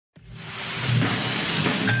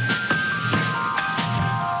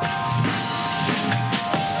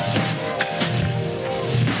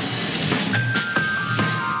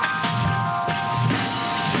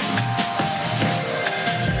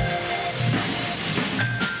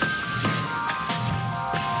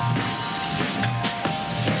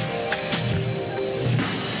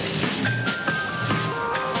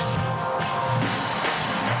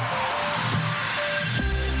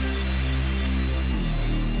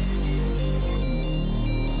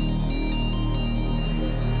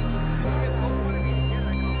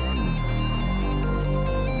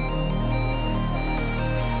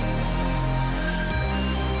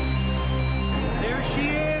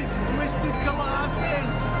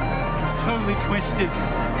totally twisted.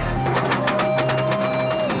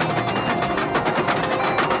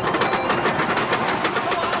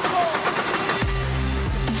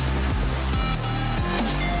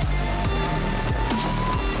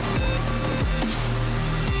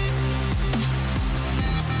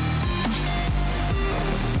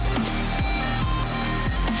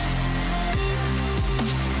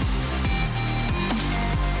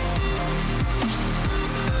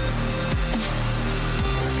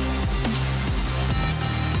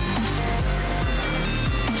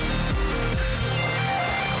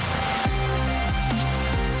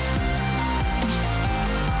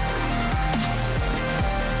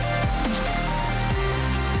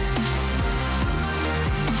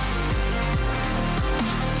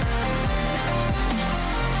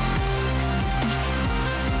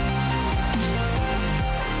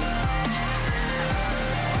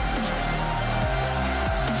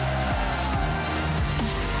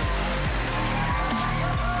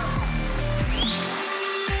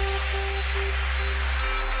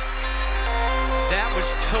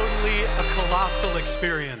 Totally a colossal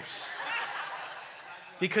experience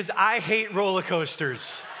because I hate roller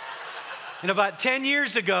coasters. And about 10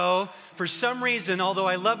 years ago, for some reason, although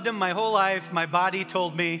I loved them my whole life, my body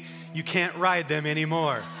told me you can't ride them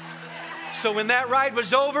anymore. So when that ride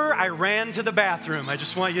was over, I ran to the bathroom. I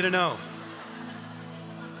just want you to know.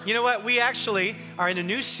 You know what? We actually are in a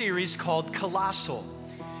new series called Colossal.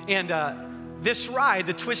 And this ride,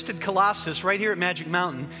 the Twisted Colossus, right here at Magic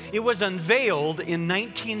Mountain, it was unveiled in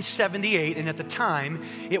 1978, and at the time,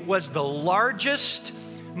 it was the largest,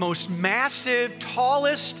 most massive,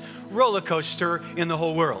 tallest roller coaster in the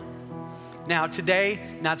whole world. Now, today,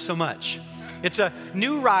 not so much. It's a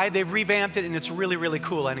new ride. They've revamped it, and it's really, really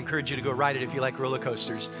cool. I'd encourage you to go ride it if you like roller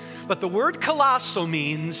coasters. But the word colossal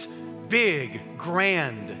means big,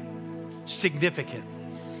 grand, significant.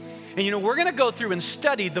 And you know, we're going to go through and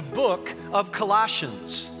study the book of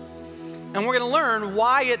Colossians. And we're going to learn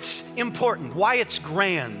why it's important, why it's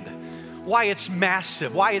grand, why it's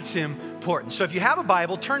massive, why it's important. So if you have a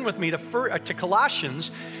Bible, turn with me to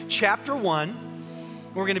Colossians chapter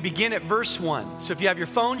 1. We're going to begin at verse 1. So if you have your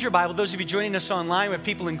phones, your Bible, those of you joining us online, we have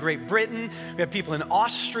people in Great Britain, we have people in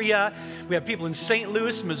Austria, we have people in St.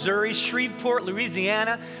 Louis, Missouri, Shreveport,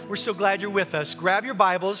 Louisiana. We're so glad you're with us. Grab your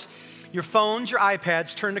Bibles, your phones, your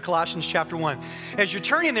iPads, turn to Colossians chapter 1. As you're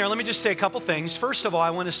turning there, let me just say a couple things. First of all, I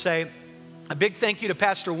want to say a big thank you to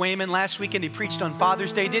Pastor Wayman. Last weekend he preached on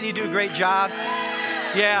Father's Day. Didn't he do a great job?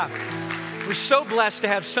 Yeah. We're so blessed to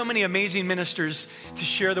have so many amazing ministers to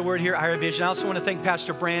share the word here at Higher Vision. I also want to thank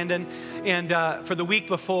Pastor Brandon and for the week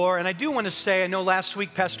before. And I do want to say, I know last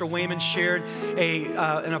week Pastor Wayman shared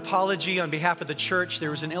an apology on behalf of the church.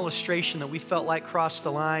 There was an illustration that we felt like crossed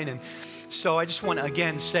the line. And so I just want to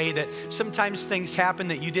again say that sometimes things happen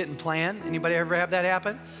that you didn't plan. Anybody ever have that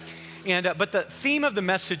happen? But the theme of the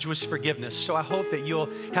message was forgiveness. So I hope that you'll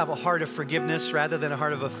have a heart of forgiveness rather than a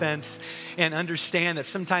heart of offense and understand that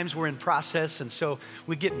sometimes we're in process and so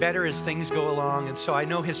we get better as things go along. And so I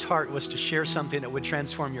know his heart was to share something that would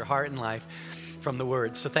transform your heart and life from the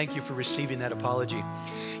word. So thank you for receiving that apology.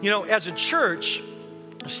 You know, as a church,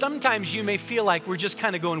 sometimes you may feel like we're just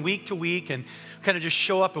kind of going week to week and kind of just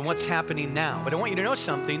show up in what's happening now. But I want you to know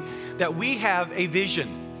something, that we have a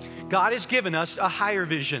vision. God has given us a higher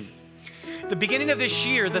vision. The beginning of this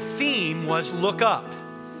year, the theme was look up.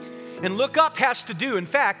 And look up has to do, in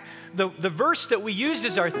fact, the verse that we use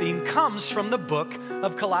as our theme comes from the book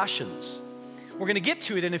of Colossians. We're going to get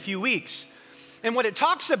to it in a few weeks. And what it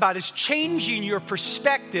talks about is changing your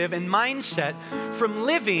perspective and mindset from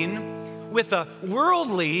living with a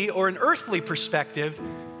worldly or an earthly perspective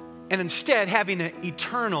and instead having an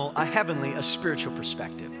eternal, a heavenly, a spiritual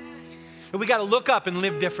perspective. But we got to look up and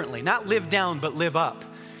live differently, not live down, but live up.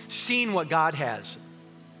 Seeing what God has.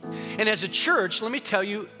 And as a church, let me tell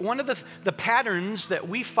you, one of the patterns that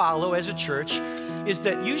we follow as a church is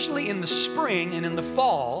that usually in the spring and in the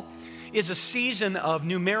fall is a season of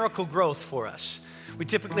numerical growth for us. We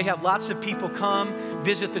typically have lots of people come,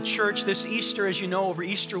 visit the church. This Easter, as you know, over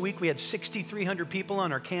Easter week, we had 6,300 people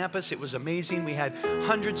on our campus. It was amazing. We had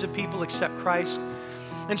hundreds of people accept Christ.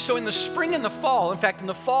 And so in the spring and the fall, in fact, in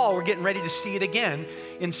the fall, we're getting ready to see it again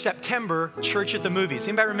in September, Church at the Movies.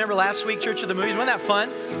 Anybody remember last week, Church at the Movies? Wasn't that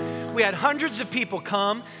fun? We had hundreds of people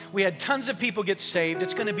come. We had tons of people get saved.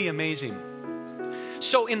 It's going to be amazing.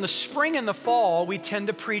 So in the spring and the fall, we tend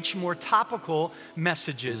to preach more topical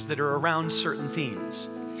messages that are around certain themes.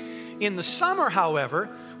 In the summer, however,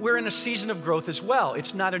 we're in a season of growth as well.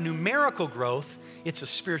 It's not a numerical growth, it's a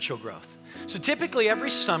spiritual growth. So typically every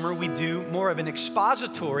summer we do more of an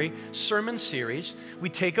expository sermon series. We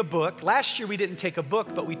take a book. Last year we didn't take a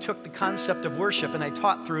book, but we took the concept of worship, and I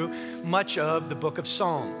taught through much of the book of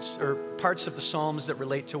Psalms, or parts of the Psalms that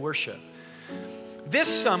relate to worship. This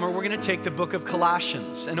summer we're going to take the book of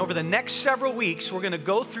Colossians, and over the next several weeks we're going to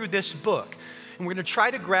go through this book, and we're going to try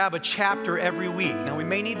to grab a chapter every week. Now we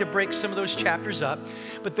may need to break some of those chapters up,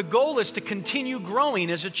 but the goal is to continue growing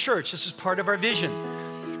as a church. This is part of our vision.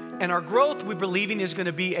 And our growth, we're believing, is going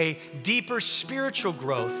to be a deeper spiritual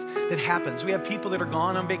growth that happens. We have people that are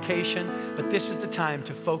gone on vacation, but this is the time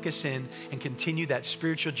to focus in and continue that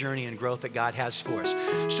spiritual journey and growth that God has for us.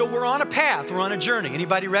 So we're on a path, we're on a journey.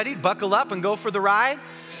 Anybody ready? Buckle up and go for the ride?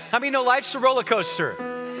 How many know life's a roller coaster?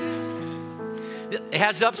 It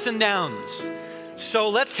has ups and downs. So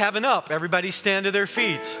let's have an up. Everybody stand to their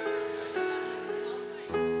feet.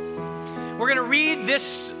 We're going to read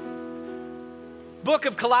this book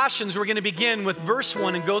of Colossians. We're going to begin with verse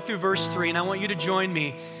 1 and go through verse 3, and I want you to join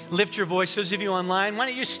me. Lift your voice. Those of you online, why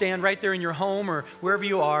don't you stand right there in your home or wherever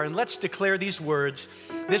you are, and let's declare these words.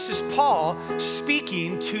 This is Paul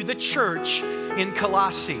speaking to the church in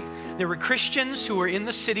Colossae. There were Christians who were in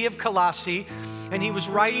the city of Colossae, and he was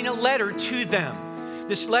writing a letter to them.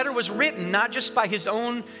 This letter was written not just by his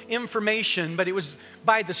own information, but it was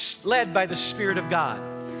led by the Spirit of God.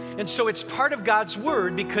 And so it's part of God's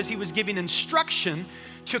word because he was giving instruction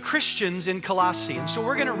to Christians in Colossae. And so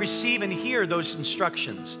we're going to receive and hear those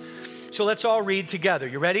instructions. So let's all read together.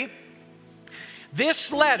 You ready?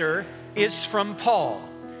 This letter is from Paul,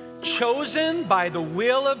 chosen by the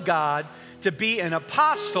will of God to be an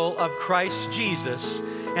apostle of Christ Jesus,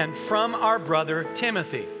 and from our brother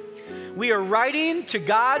Timothy. We are writing to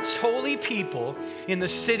God's holy people in the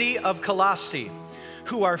city of Colossae,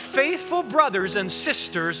 who are faithful brothers and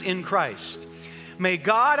sisters in Christ. May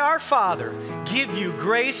God our Father give you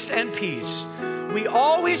grace and peace. We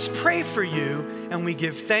always pray for you, and we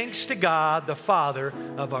give thanks to God, the Father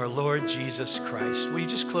of our Lord Jesus Christ. Will you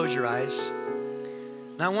just close your eyes?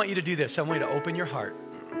 Now I want you to do this. I want you to open your heart.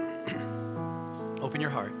 Open your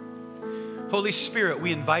heart. Holy Spirit,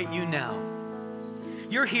 we invite you now.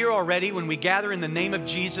 You're here already. When we gather in the name of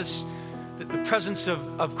Jesus, the presence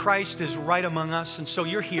of Christ is right among us, and so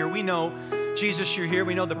you're here. We know, Jesus, you're here.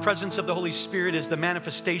 We know the presence of the Holy Spirit is the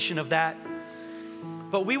manifestation of that.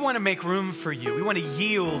 But we want to make room for you. We want to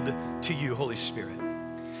yield to you, Holy Spirit.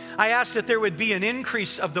 I ask that there would be an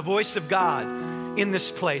increase of the voice of God in this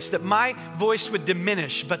place, that my voice would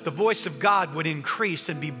diminish, but the voice of God would increase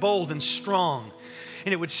and be bold and strong.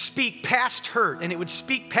 And it would speak past hurt, and it would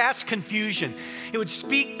speak past confusion. It would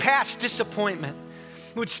speak past disappointment.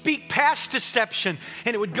 It would speak past deception,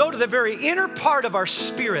 and it would go to the very inner part of our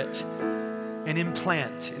spirit and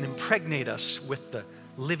implant and impregnate us with the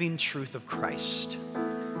living truth of Christ.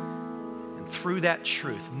 And through that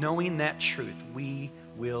truth, knowing that truth, we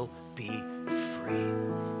will be free.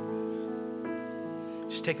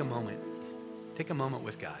 Just take a moment. Take a moment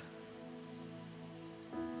with God.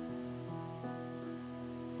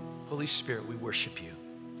 Holy Spirit, we worship you.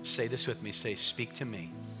 Say this with me. Say, speak to me.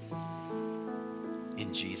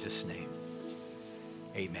 In Jesus' name,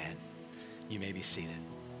 amen. You may be seated.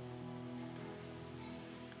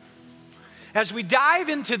 As we dive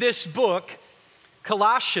into this book,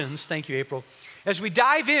 Colossians, thank you, April. As we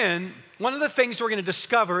dive in, one of the things we're going to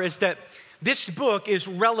discover is that this book is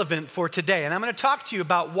relevant for today. And I'm going to talk to you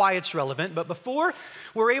about why it's relevant. But before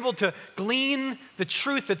we're able to glean the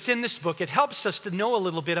truth that's in this book, it helps us to know a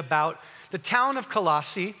little bit about the town of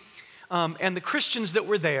Colossae and the Christians that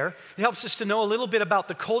were there. It helps us to know a little bit about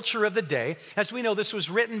the culture of the day. As we know, this was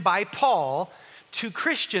written by Paul to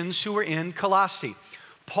Christians who were in Colossae.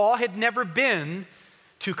 Paul had never been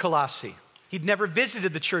to Colossae. He'd never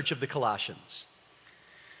visited the church of the Colossians.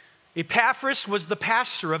 Epaphras was the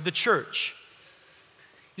pastor of the church.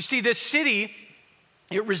 You see, this city,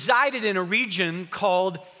 it resided in a region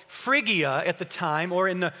called Phrygia at the time, or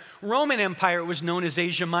in the Roman Empire, it was known as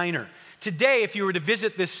Asia Minor. Today, if you were to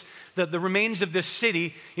visit the remains of this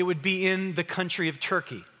city, it would be in the country of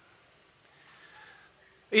Turkey.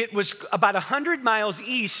 It was about 100 miles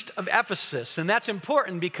east of Ephesus, and that's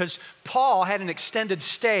important because Paul had an extended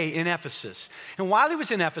stay in Ephesus. And while he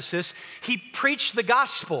was in Ephesus, he preached the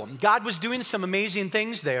gospel. God was doing some amazing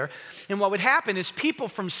things there. And what would happen is people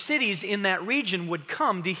from cities in that region would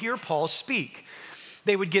come to hear Paul speak.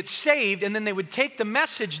 they would get saved, and then they would take the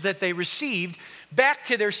message that they received back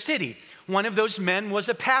to their city. One of those men was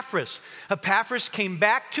Epaphras. Epaphras came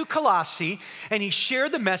back to Colossae, and he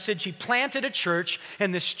shared the message. He planted a church,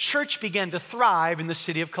 and this church began to thrive in the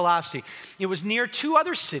city of Colossae. It was near two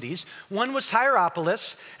other cities. One was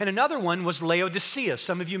Hierapolis, and another one was Laodicea.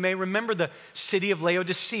 Some of you may remember the city of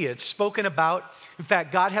Laodicea. It's spoken about. In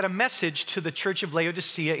fact, God had a message to the church of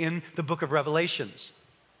Laodicea in the book of Revelations.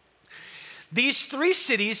 These three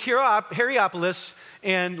cities, Hierapolis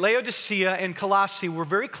and Laodicea and Colossae, were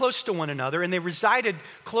very close to one another, and they resided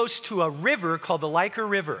close to a river called the Liker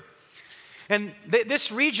River. And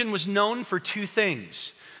this region was known for two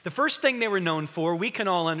things. The first thing they were known for, we can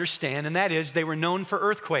all understand, and that is they were known for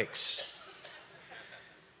earthquakes.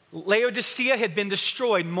 Laodicea had been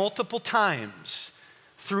destroyed multiple times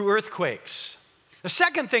through earthquakes. The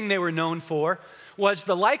second thing they were known for was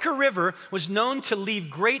the Liker River was known to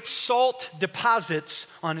leave great salt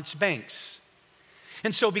deposits on its banks.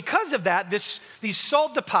 And so because of that, these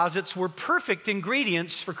salt deposits were perfect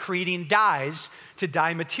ingredients for creating dyes to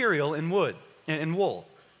dye material in wood and wool.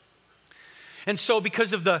 And so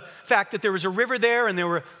because of the fact that there was a river there and there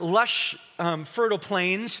were lush, fertile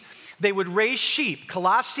plains, they would raise sheep.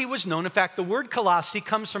 Colossae was known. In fact, the word Colossae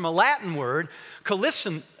comes from a Latin word,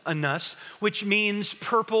 collisinus, which means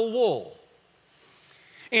purple wool.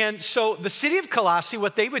 And so the city of Colossae,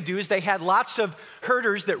 what they would do is they had lots of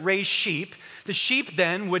herders that raised sheep. The sheep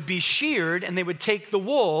then would be sheared, and they would take the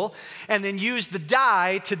wool and then use the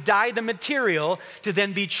dye to dye the material to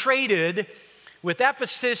then be traded with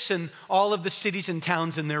Ephesus and all of the cities and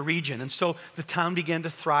towns in their region. And so the town began to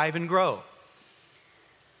thrive and grow.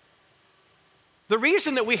 The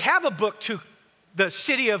reason that we have a book to the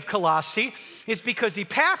city of Colossae is because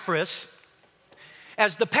Epaphras,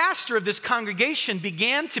 as the pastor of this congregation,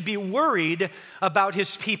 began to be worried about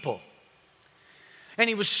his people. And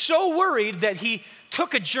he was so worried that he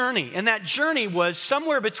took a journey, and that journey was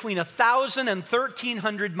somewhere between 1,000 and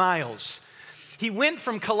 1,300 miles. He went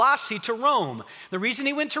from Colossae to Rome. The reason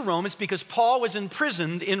he went to Rome is because Paul was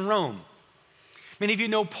imprisoned in Rome. Many of you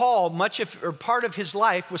know Paul, part of his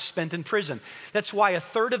life was spent in prison. That's why a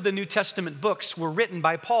third of the New Testament books were written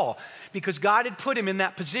by Paul, because God had put him in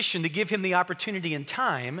that position to give him the opportunity and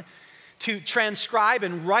time to transcribe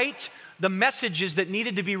and write the messages that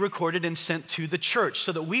needed to be recorded and sent to the church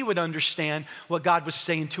so that we would understand what God was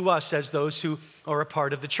saying to us as those who are a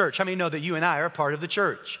part of the church. How many know that you and I are a part of the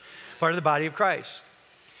church, part of the body of Christ?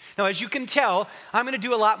 Now, as you can tell, I'm going to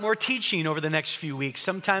do a lot more teaching over the next few weeks.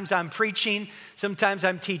 Sometimes I'm preaching, sometimes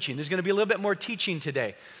I'm teaching. There's going to be a little bit more teaching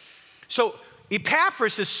today. So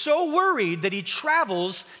Epaphras is so worried that he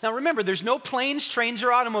travels. Now remember, there's no planes, trains,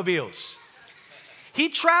 or automobiles. He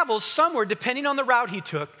travels somewhere, depending on the route he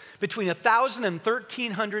took, between 1,000 and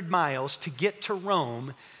 1,300 miles to get to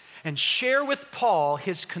Rome and share with Paul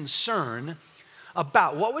his concern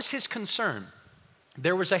about, what was his concern?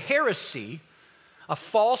 There was a heresy, a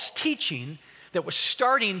false teaching that was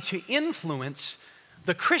starting to influence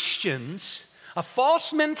the Christians. A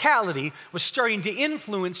false mentality was starting to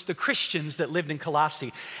influence the Christians that lived in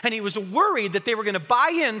Colossae. And he was worried that they were going to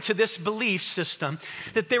buy into this belief system,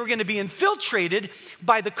 that they were going to be infiltrated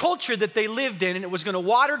by the culture that they lived in, and it was going to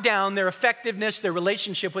water down their effectiveness, their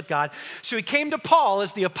relationship with God. So he came to Paul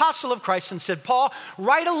as the apostle of Christ and said, Paul,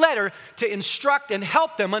 write a letter to instruct and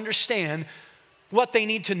help them understand what they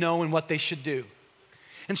need to know and what they should do.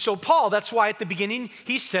 And so Paul, that's why at the beginning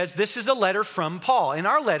he says, this is a letter from Paul. In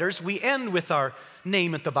our letters, we end with our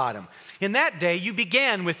name at the bottom. In that day, you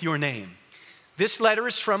began with your name. This letter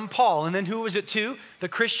is from Paul. And then who was it to? The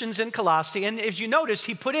Christians in Colossae. And as you notice,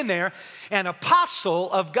 he put in there, an apostle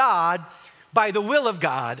of God by the will of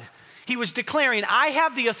God. He was declaring, I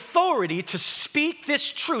have the authority to speak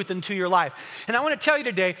this truth into your life. And I want to tell you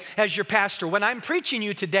today, as your pastor, when I'm preaching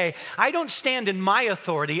you today, I don't stand in my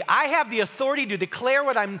authority. I have the authority to declare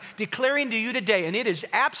what I'm declaring to you today. And it is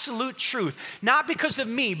absolute truth, not because of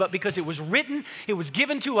me, but because it was written, it was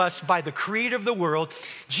given to us by the creator of the world.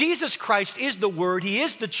 Jesus Christ is the word, he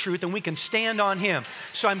is the truth, and we can stand on him.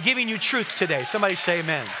 So I'm giving you truth today. Somebody say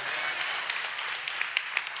amen.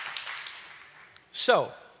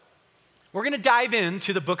 So, we're going to dive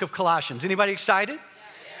into the book of Colossians. Anybody excited? Yeah.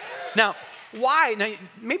 Now, why? Now,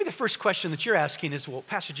 maybe the first question that you're asking is, well,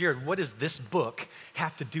 Pastor Jared, what does this book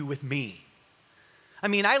have to do with me? I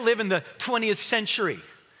mean, I live in the 20th century.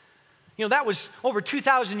 You know, that was over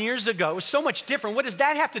 2,000 years ago. It was so much different. What does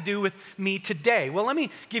that have to do with me today? Well, let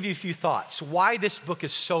me give you a few thoughts. Why this book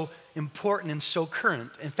is so important and so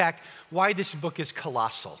current. In fact, why this book is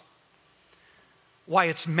colossal. why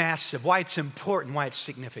it's massive, why it's important, why it's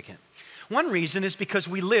significant. One reason is because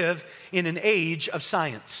we live in an age of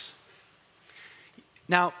science.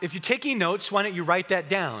 Now, if you're taking notes, why don't you write that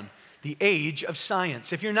down? The age of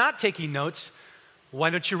science. If you're not taking notes,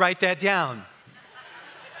 why don't you write that down?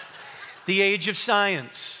 The age of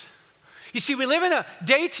science. You see, we live in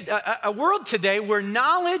a world today where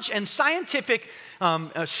knowledge and scientific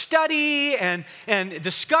study and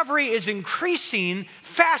discovery is increasing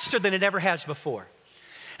faster than it ever has before.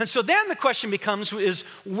 And so then the question becomes is,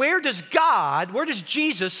 where does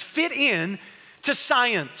Jesus fit in to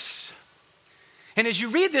science? And as you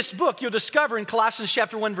read this book, you'll discover in Colossians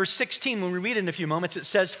chapter 1, verse 16, when we read it in a few moments, it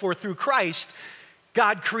says, "For through Christ,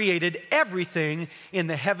 God created everything in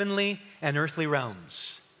the heavenly and earthly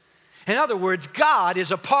realms." In other words, God is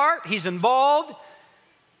a part, he's involved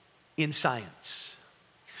in science.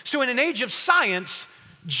 So in an age of science,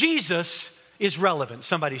 Jesus is relevant.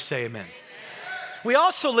 Somebody say amen. We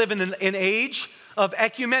also live in an age of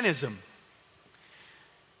ecumenism.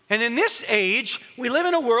 And in this age, we live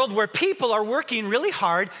in a world where people are working really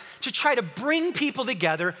hard to try to bring people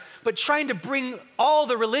together, but trying to bring all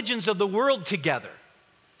the religions of the world together.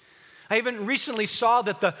 I even recently saw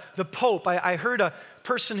that the Pope, I heard a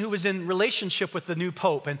person who was in relationship with the new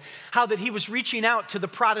Pope and how that he was reaching out to the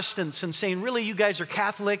Protestants and saying, really, you guys are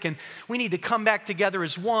Catholic and we need to come back together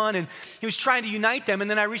as one. And he was trying to unite them. And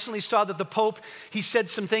then I recently saw that the Pope, he said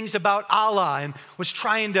some things about Allah and was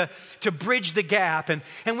trying to bridge the gap. And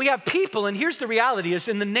we have people, and here's the reality, is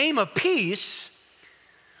in the name of peace,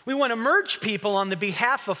 we want to merge people on the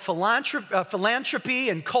behalf of philanthropy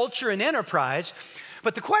and culture and enterprise.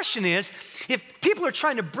 But the question is, if people are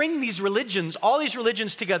trying to bring these religions, all these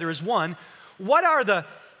religions together as one, what are the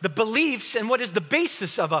beliefs and what is the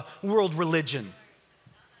basis of a world religion?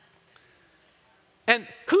 And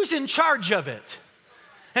who's in charge of it?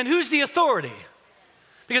 And who's the authority?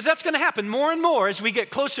 Because that's going to happen more and more as we get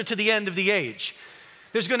closer to the end of the age.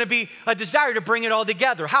 There's going to be a desire to bring it all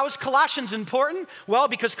together. How is Colossians important? Well,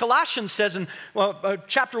 because Colossians says in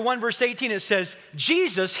chapter 1, verse 18, it says,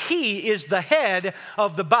 Jesus, he is the head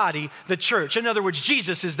of the body, the church. In other words,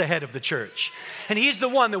 Jesus is the head of the church. And he's the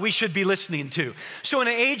one that we should be listening to. So in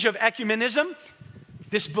an age of ecumenism,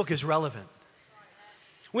 this book is relevant.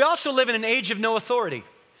 We also live in an age of no authority.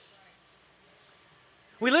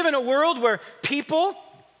 We live in a world where people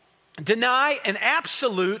deny an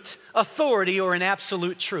absolute authority or an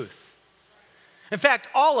absolute truth. In fact,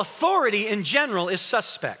 all authority in general is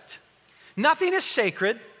suspect. Nothing is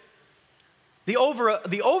sacred. The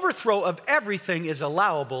overthrow of everything is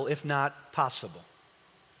allowable, if not possible.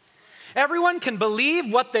 Everyone can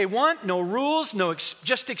believe what they want, no rules,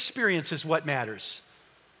 just experience is what matters.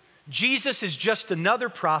 Jesus is just another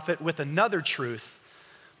prophet with another truth,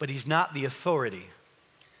 but he's not the authority.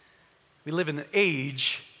 We live in an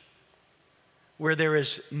age where there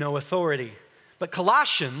is no authority. But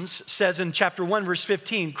Colossians says in chapter 1, verse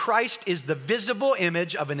 15, Christ is the visible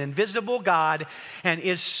image of an invisible God and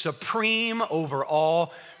is supreme over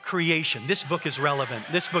all creation. This book is relevant.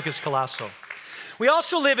 This book is Colossal. We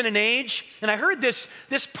also live in an age, and I heard this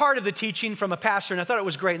part of the teaching from a pastor, and I thought it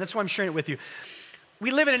was great, and that's why I'm sharing it with you. We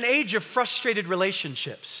live in an age of frustrated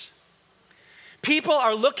relationships. People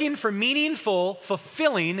are looking for meaningful,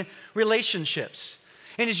 fulfilling relationships.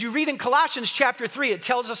 And as you read in Colossians chapter 3, it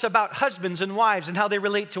tells us about husbands and wives and how they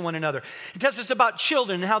relate to one another. It tells us about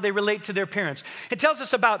children and how they relate to their parents. It tells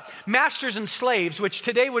us about masters and slaves, which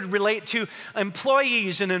today would relate to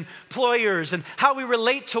employees and employers and how we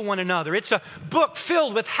relate to one another. It's a book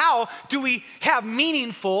filled with how do we have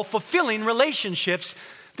meaningful, fulfilling relationships.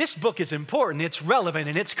 This book is important, it's relevant,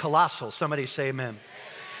 and it's colossal. Somebody say amen.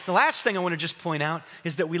 The last thing I want to just point out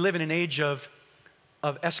is that we live in an age of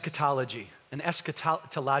eschatology. An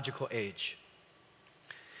eschatological age.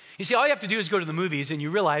 You see, all you have to do is go to the movies and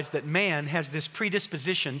you realize that man has this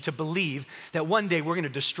predisposition to believe that one day we're going to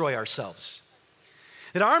destroy ourselves.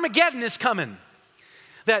 That Armageddon is coming.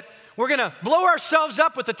 That we're going to blow ourselves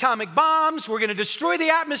up with atomic bombs. We're going to destroy the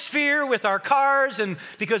atmosphere with our cars and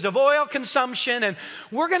because of oil consumption. And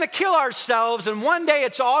we're going to kill ourselves and one day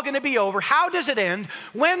it's all going to be over. How does it end?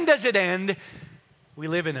 When does it end? We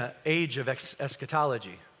live in an age of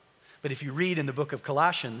eschatology. But if you read in the book of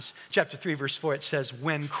Colossians, chapter 3, verse 4, it says,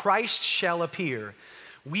 when Christ shall appear,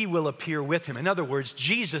 we will appear with him. In other words,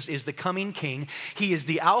 Jesus is the coming king. He is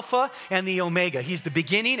the Alpha and the Omega. He's the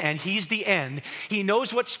beginning and he's the end. He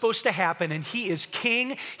knows what's supposed to happen and he is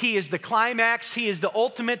king. He is the climax. He is the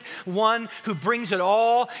ultimate one who brings it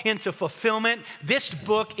all into fulfillment. This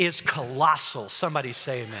book is colossal. Somebody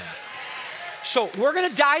say amen. So we're going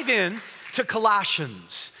to dive in to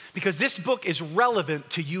Colossians. because this book is relevant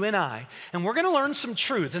to you and I. And we're going to learn some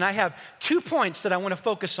truths. And I have 2 points that I want to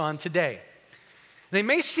focus on today. They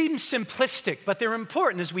may seem simplistic, but they're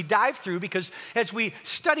important as we dive through, because as we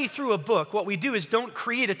study through a book, what we do is don't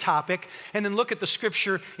create a topic and then look at the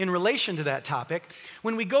scripture in relation to that topic.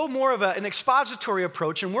 When we go more of an expository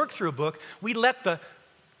approach and work through a book, we let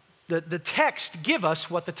the text give us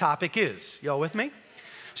what the topic is. Y'all with me?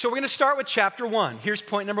 So we're going to start with chapter 1. Here's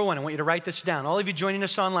point number 1. I want you to write this down. All of you joining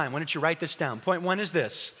us online, why don't you write this down? Point 1 is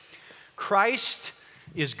this: Christ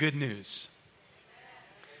is good news.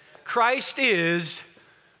 Christ is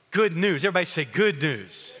good news. Everybody say good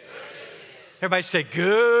news. Everybody say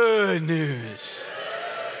good news.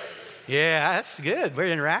 Yeah, that's good.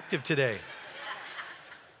 Very interactive today.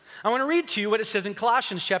 I want to read to you what it says in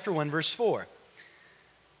Colossians chapter 1, verse 4.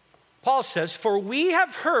 Paul says, "For we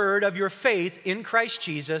have heard of your faith in Christ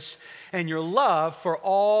Jesus and your love for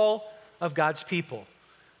all of God's people."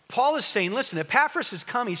 Paul is saying, listen, Epaphras has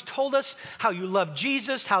come. He's told us how you love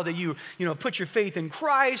Jesus, how that you put your faith in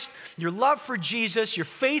Christ, your love for Jesus, your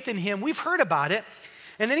faith in him. We've heard about it.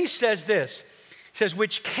 And then he says this. He says,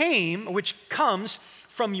 which comes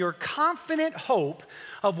from your confident hope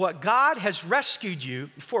of what God has rescued you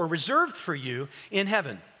for, reserved for you in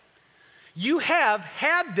heaven. You have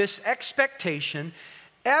had this expectation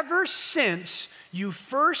ever since you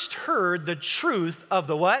first heard the truth of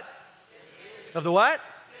the what? Of the what?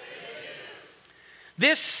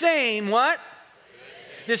 This same what?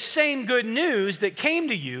 This same good news that came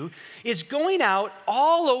to you is going out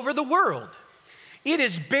all over the world. It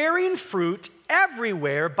is bearing fruit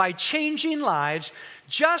everywhere by changing lives,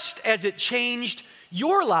 just as it changed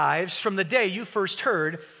your lives from the day you first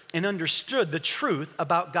heard and understood the truth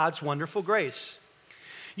about God's wonderful grace.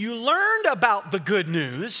 You learned about the good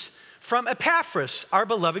news from Epaphras, our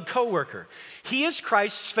beloved co-worker. He is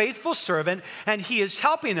Christ's faithful servant, and he is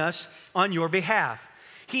helping us on your behalf.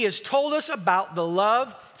 He has told us about the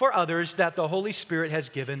love for others that the Holy Spirit has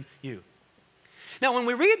given you. Now, when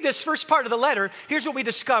we read this first part of the letter, here's what we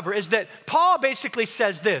discover, is that Paul basically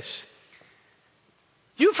says this: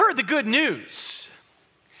 you've heard the good news,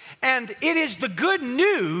 and it is the good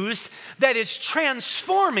news that is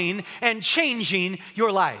transforming and changing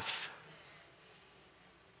your life.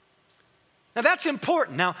 Now, that's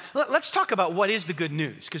important. Now, let's talk about what is the good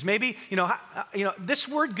news, because maybe, this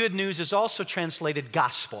word good news is also translated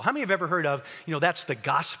gospel. How many have ever heard of, that's the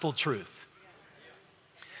gospel truth?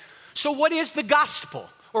 So what is the gospel,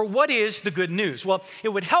 or what is the good news? Well, it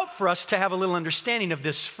would help for us to have a little understanding of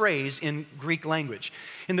this phrase in Greek language.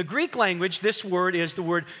 In the Greek language, this word is the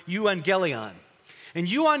word euangelion. And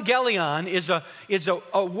euangelion is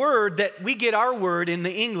a word that we get our word in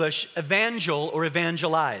the English evangel or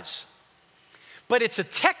evangelize. But it's a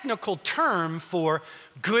technical term for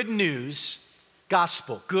good news,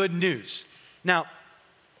 gospel, good news. Now,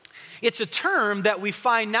 it's a term that we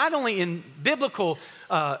find not only in biblical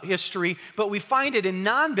history, but we find it in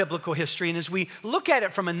non-biblical history. And as we look at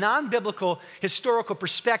it from a non-biblical historical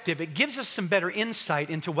perspective, it gives us some better insight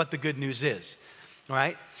into what the good news is. All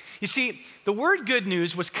right? You see, the word good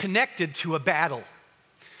news was connected to a battle.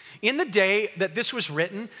 In the day that this was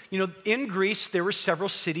written, in Greece, there were several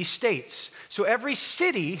city-states. So every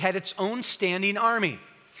city had its own standing army.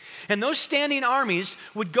 And those standing armies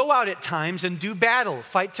would go out at times and do battle,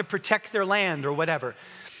 fight to protect their land or whatever.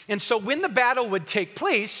 And so when the battle would take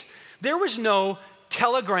place, there was no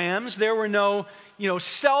telegrams, there were no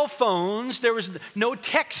cell phones, there was no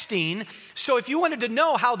texting. So if you wanted to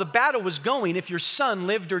know how the battle was going, if your son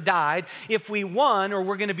lived or died, if we won or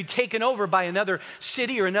were going to be taken over by another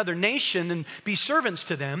city or another nation and be servants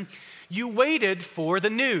to them, you waited for the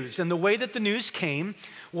news. And the way that the news came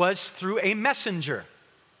was through a messenger.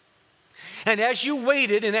 And as you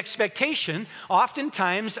waited in expectation,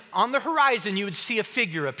 oftentimes on the horizon you would see a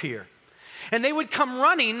figure appear. And they would come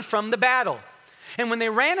running from the battle. And when they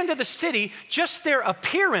ran into the city, just their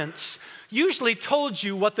appearance usually told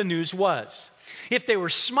you what the news was. If they were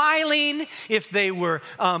smiling, if they were,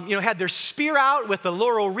 had their spear out with a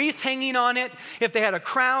laurel wreath hanging on it, if they had a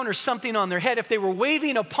crown or something on their head, if they were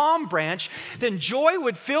waving a palm branch, then joy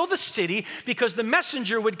would fill the city because the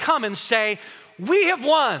messenger would come and say, "We have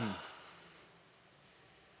won."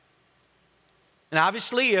 And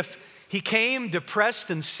obviously, if he came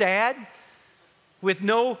depressed and sad, with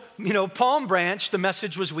no, palm branch, the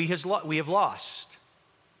message was, we have lost.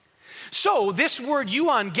 So this word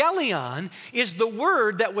euangelion is the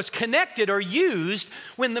word that was connected or used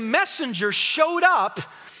when the messenger showed up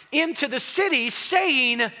into the city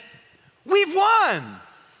saying, "We've won."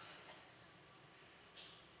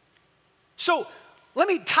 So let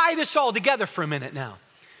me tie this all together for a minute now.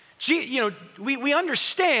 We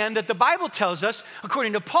understand that the Bible tells us,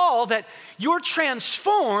 according to Paul, that you're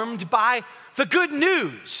transformed by the good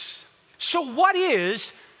news. So what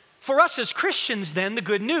is, for us as Christians then, the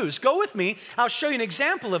good news? Go with me. I'll show you an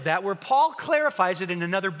example of that where Paul clarifies it in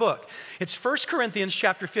another book. It's 1 Corinthians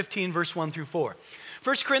chapter 15, verse 1 through 4.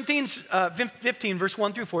 1 Corinthians 15, verse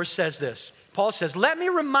 1 through 4 says this. Paul says, let me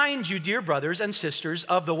remind you, dear brothers and sisters,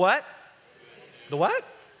 of the what? The what?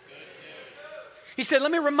 He said,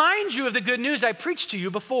 let me remind you of the good news I preached to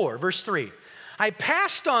you before. Verse 3. I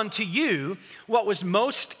passed on to you what was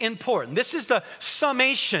most important. This is the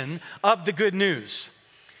summation of the good news.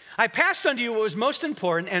 I passed on to you what was most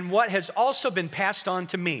important and what has also been passed on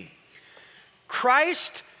to me.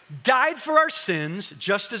 Christ died for our sins,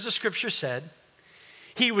 just as the scripture said.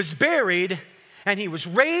 He was buried and he was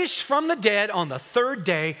raised from the dead on the third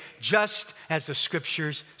day, just as the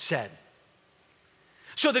scriptures said.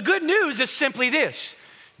 So the good news is simply this.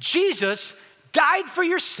 Jesus died for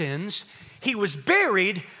your sins. He was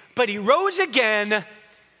buried, but he rose again.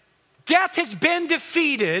 Death has been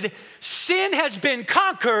defeated. Sin has been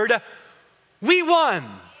conquered. We won.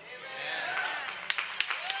 Amen.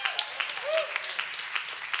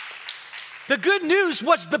 The good news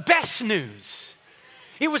was the best news.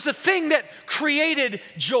 It was the thing that created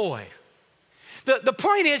joy. The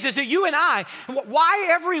point is that you and I, why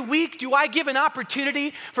every week do I give an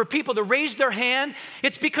opportunity for people to raise their hand?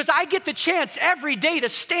 It's because I get the chance every day to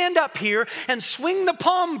stand up here and swing the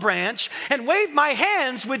palm branch and wave my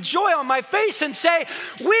hands with joy on my face and say,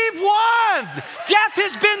 we've won! Death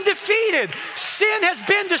has been defeated. Sin has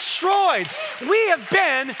been destroyed. We have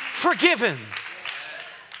been forgiven.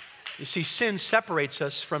 You see, sin separates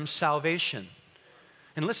us from salvation.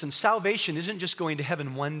 And listen, salvation isn't just going to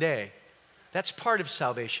heaven one day. That's part of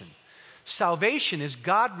salvation. Salvation is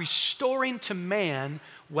God restoring to man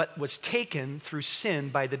what was taken through sin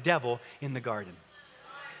by the devil in the garden.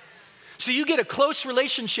 So you get a close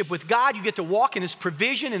relationship with God. You get to walk in his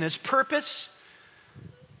provision and his purpose.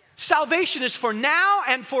 Salvation is for now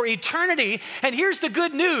and for eternity. And here's the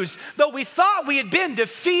good news. Though we thought we had been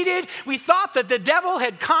defeated, we thought that the devil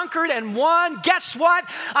had conquered and won, guess what?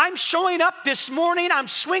 I'm showing up this morning. I'm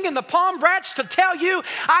swinging the palm branch to tell you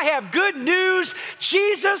I have good news.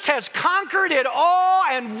 Jesus has conquered it all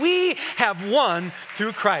and we have won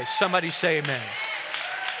through Christ. Somebody say amen.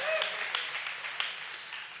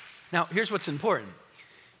 Now, here's what's important.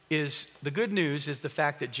 Is the good news is the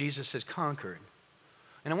fact that Jesus has conquered.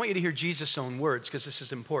 And I want you to hear Jesus' own words because this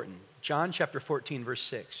is important. John chapter 14, verse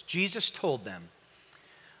 6. Jesus told them,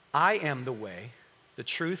 I am the way, the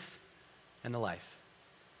truth, and the life.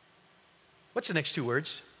 What's the next two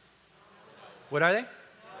words? What are they?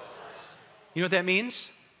 You know what that means?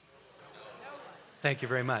 Thank you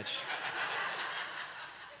very much.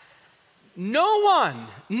 No one,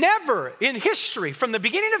 never in history, from the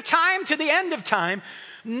beginning of time to the end of time,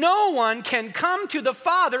 no one can come to the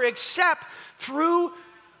Father except through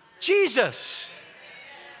Jesus.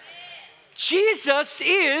 Jesus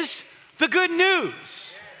is the good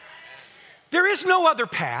news. There is no other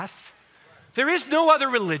path. There is no other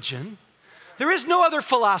religion. There is no other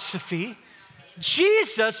philosophy.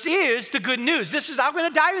 Jesus is the good news. I'm going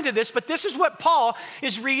to dive into this, but this is what Paul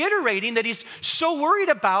is reiterating that he's so worried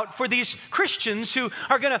about for these Christians who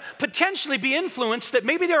are going to potentially be influenced that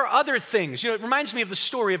maybe there are other things. It reminds me of the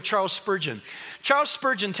story of Charles Spurgeon. Charles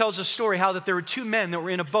Spurgeon tells a story how that there were two men that were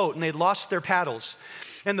in a boat and they'd lost their paddles.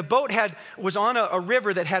 And the boat was on a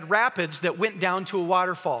river that had rapids that went down to a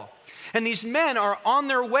waterfall. And these men are on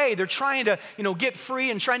their way. They're trying to, get free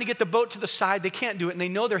and trying to get the boat to the side. They can't do it, and they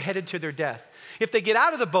know they're headed to their death. If they get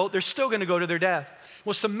out of the boat, they're still going to go to their death.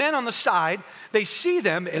 Well, some men on the side, they see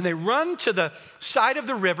them, and they run to the side of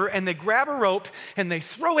the river, and they grab a rope, and they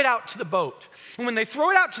throw it out to the boat. And when they throw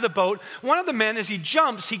it out to the boat, one of the men, as he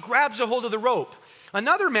jumps, he grabs a hold of the rope.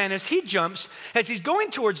 Another man, as he jumps, as he's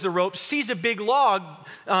going towards the rope, sees a big log,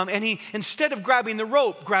 and he, instead of grabbing the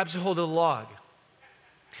rope, grabs a hold of the log.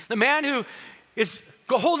 The man who is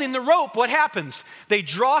holding the rope, what happens? They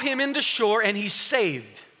draw him into shore and he's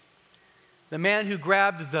saved. The man who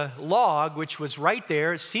grabbed the log, which was right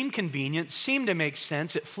there, seemed convenient, seemed to make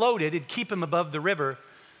sense. It floated, it'd keep him above the river,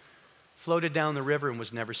 floated down the river and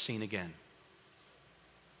was never seen again.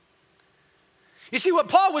 You see, what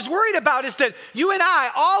Paul was worried about is that you and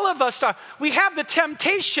I, all of us, we have the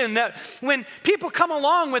temptation that when people come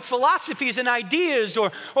along with philosophies and ideas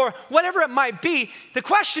or whatever it might be, the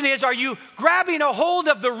question is, are you grabbing a hold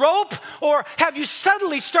of the rope or have you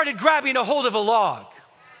suddenly started grabbing a hold of a log?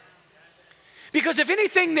 Because if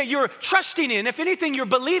anything that you're trusting in, if anything you're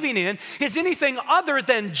believing in is anything other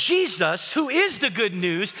than Jesus, who is the good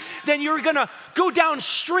news, then you're going to go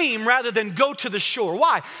downstream rather than go to the shore.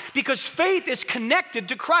 Why? Because faith is connected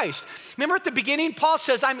to Christ. Remember at the beginning, Paul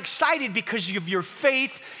says, I'm excited because of your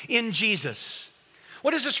faith in Jesus.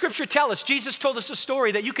 What does the scripture tell us? Jesus told us a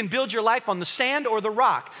story that you can build your life on the sand or the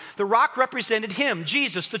rock. The rock represented him,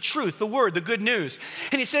 Jesus, the truth, the word, the good news.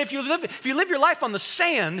 And he said, if you live your life on the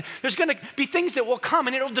sand, there's going to be things that will come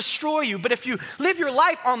and it'll destroy you. But if you live your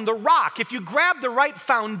life on the rock, if you grab the right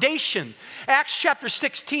foundation, Acts chapter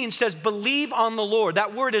 16 says, believe on the Lord.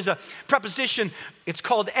 That word is a preposition, it's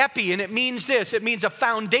called epi, and it means this. It means a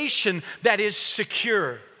foundation that is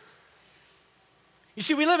secure. You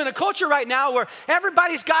see, we live in a culture right now where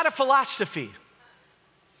everybody's got a philosophy.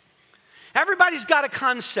 Everybody's got a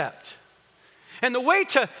concept. And the way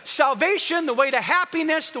to salvation, the way to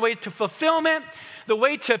happiness, the way to fulfillment, the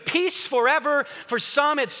way to peace forever, for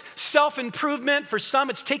some it's self-improvement, for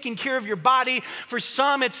some it's taking care of your body, for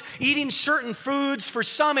some it's eating certain foods, for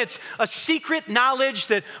some it's a secret knowledge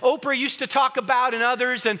that Oprah used to talk about and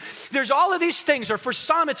others, and there's all of these things, or for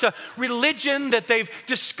some it's a religion that they've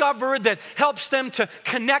discovered that helps them to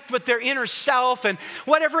connect with their inner self and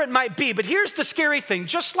whatever it might be. But here's the scary thing,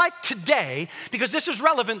 just like today, because this is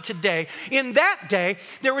relevant today, in that day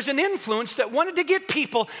there was an influence that wanted to get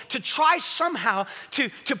people to try somehow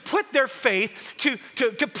to put their faith,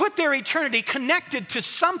 to put their eternity connected to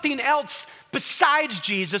something else besides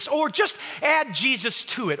Jesus, or just add Jesus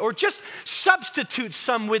to it, or just substitute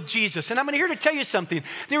some with Jesus. And I'm here to tell you something.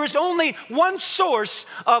 There is only one source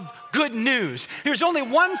of good news. There's only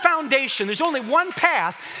one foundation. There's only one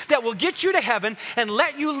path that will get you to heaven and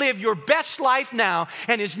let you live your best life now.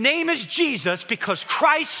 And his name is Jesus, because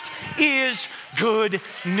Christ is good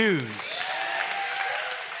news.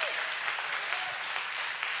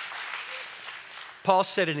 Paul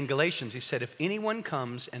said it in Galatians. He said, if anyone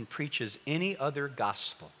comes and preaches any other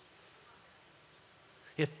gospel,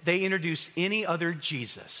 if they introduce any other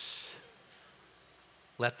Jesus,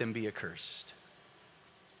 let them be accursed.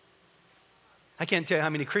 I can't tell you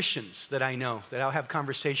how many Christians that I know, that I'll have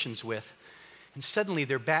conversations with, and suddenly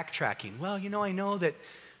they're backtracking. Well, I know that,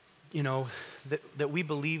 that we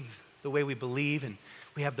believe the way we believe and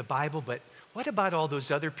we have the Bible, but what about all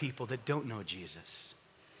those other people that don't know Jesus?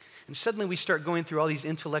 And suddenly we start going through all these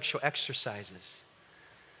intellectual exercises.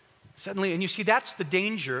 Suddenly, and you see, that's the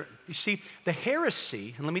danger. You see, the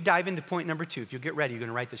heresy, and let me dive into point number 2. If you'll get ready, you're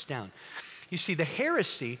going to write this down. You see, the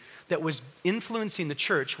heresy that was influencing the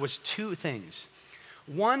church was 2 things.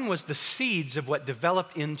 One was the seeds of what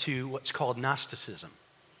developed into what's called Gnosticism.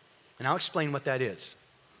 And I'll explain what that is.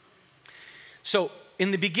 So,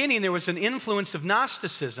 in the beginning, there was an influence of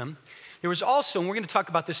Gnosticism. There was also, and we're going to talk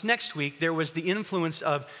about this next week, there was the influence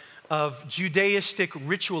of Judaistic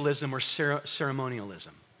ritualism or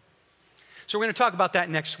ceremonialism. So we're going to talk about that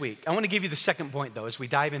next week. I want to give you the second point, though, as we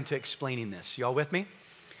dive into explaining this. You all with me?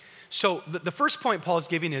 So the first point Paul is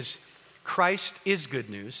giving is Christ is good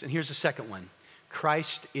news. And here's the second one.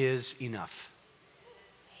 Christ is enough.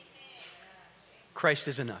 Christ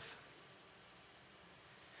is enough.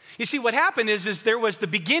 You see, what happened is there was the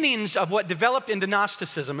beginnings of what developed into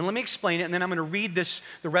Gnosticism. And let me explain it, and then I'm going to read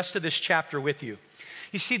the rest of this chapter with you.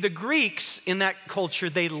 You see, the Greeks in that culture,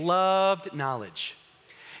 they loved knowledge,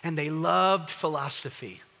 and they loved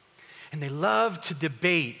philosophy, and they loved to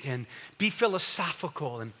debate and be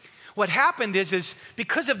philosophical. And what happened is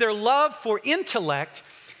because of their love for intellect,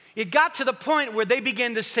 it got to the point where they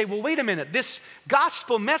began to say, well, wait a minute, this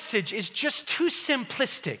gospel message is just too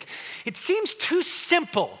simplistic. It seems too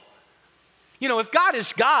simple. If God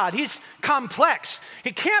is God, he's complex.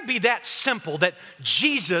 It can't be that simple that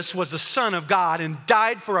Jesus was the Son of God and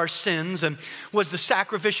died for our sins and was the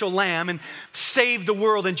sacrificial lamb and saved the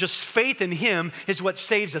world, and just faith in him is what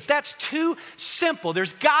saves us. That's too simple.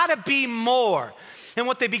 There's got to be more. And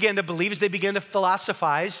what they began to believe is they began to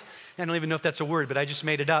philosophize. I don't even know if that's a word, but I just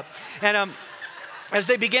made it up. And as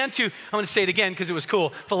they began to, I'm going to say it again because it was cool,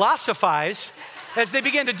 philosophize, as they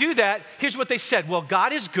began to do that, here's what they said. Well,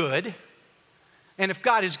 God is good. And if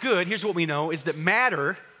God is good, here's what we know, is that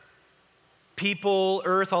matter, people,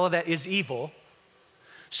 earth, all of that is evil.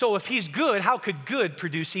 So if he's good, how could good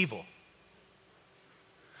produce evil?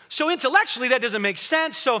 So intellectually, that doesn't make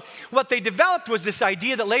sense. So what they developed was this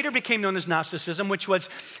idea that later became known as Gnosticism, which was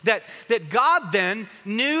that God then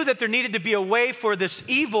knew that there needed to be a way for this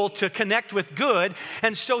evil to connect with good.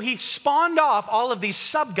 And so he spawned off all of these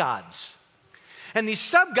sub-gods. And these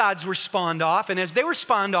sub-gods were spawned off, and as they were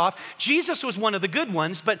spawned off, Jesus was one of the good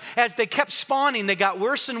ones, but as they kept spawning, they got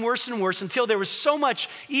worse and worse and worse until there was so much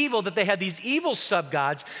evil that they had these evil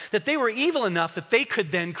sub-gods that they were evil enough that they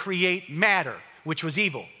could then create matter, which was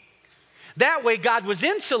evil. That way, God was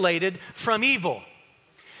insulated from evil.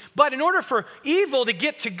 But in order for evil to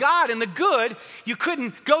get to God and the good, you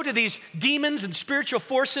couldn't go to these demons and spiritual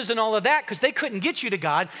forces and all of that because they couldn't get you to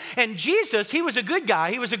God. And Jesus, he was a good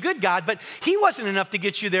guy. He was a good God, but he wasn't enough to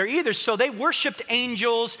get you there either. So they worshiped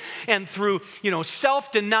angels, and through,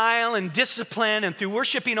 self-denial and discipline and through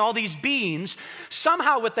worshiping all these beings,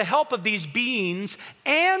 somehow with the help of these beings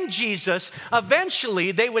and Jesus,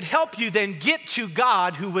 eventually they would help you then get to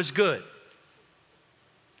God who was good.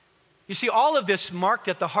 You see, all of this marked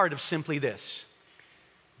at the heart of simply this: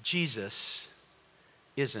 Jesus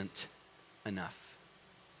isn't enough.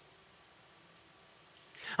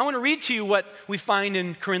 I want to read to you what we find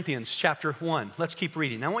in Corinthians chapter 1. Let's keep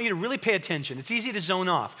reading. I want you to really pay attention. It's easy to zone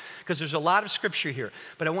off because there's a lot of scripture here,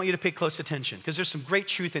 but I want you to pay close attention because there's some great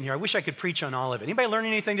truth in here. I wish I could preach on all of it. Anybody learn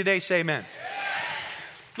anything today? Say amen.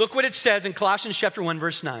 Look what it says in Colossians chapter 1,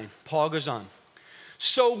 verse 9. Paul goes on.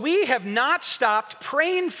 So we have not stopped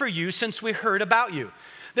praying for you since we heard about you.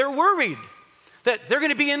 They're worried that they're going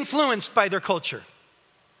to be influenced by their culture.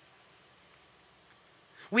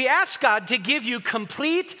 We ask God to give you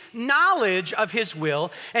complete knowledge of His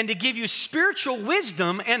will and to give you spiritual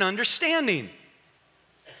wisdom and understanding.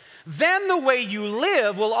 Then the way you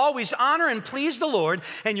live will always honor and please the Lord,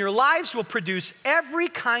 and your lives will produce every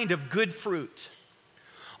kind of good fruit.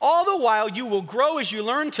 All the while, you will grow as you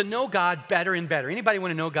learn to know God better and better. Anybody want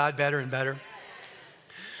to know God better and better?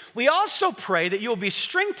 We also pray that you will be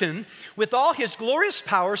strengthened with all His glorious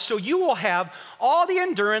power so you will have all the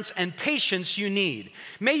endurance and patience you need.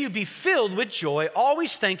 May you be filled with joy,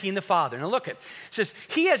 always thanking the Father. Now look, it says,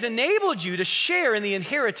 He has enabled you to share in the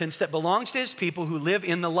inheritance that belongs to His people who live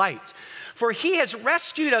in the light. For He has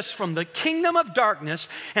rescued us from the kingdom of darkness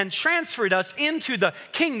and transferred us into the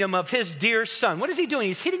kingdom of His dear Son. What is He doing?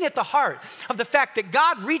 He's hitting at the heart of the fact that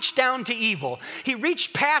God reached down to evil. He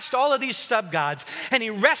reached past all of these sub-gods, and He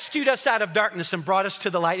rescued us out of darkness and brought us to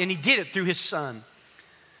the light, and He did it through His Son,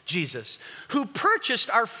 Jesus, who purchased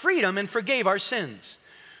our freedom and forgave our sins.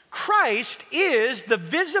 Christ is the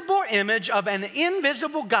visible image of an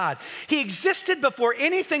invisible God. He existed before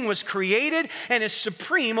anything was created and is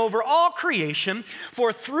supreme over all creation.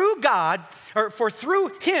 For through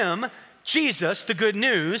Him, Jesus, the good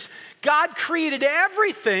news, God created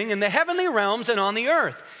everything in the heavenly realms and on the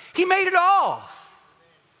earth. He made it all.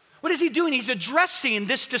 What is He doing? He's addressing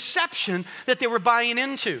this deception that they were buying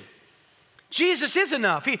into. Jesus is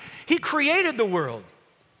enough. He created the world.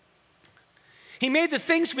 He made the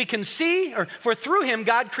things we can see, for through Him,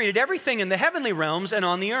 God created everything in the heavenly realms and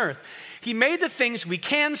on the earth. He made the things we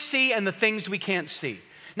can see and the things we can't see.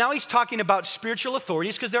 Now He's talking about spiritual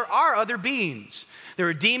authorities because there are other beings. There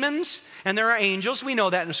are demons and there are angels. We know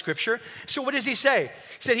that in the Scripture. So what does He say?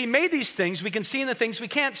 He said He made these things we can see and the things we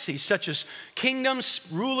can't see, such as kingdoms,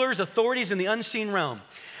 rulers, authorities in the unseen realm.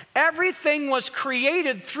 Everything was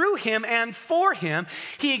created through Him and for Him.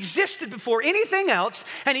 He existed before anything else,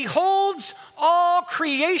 and He holds all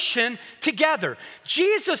creation together.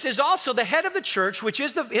 Jesus is also the head of the church, which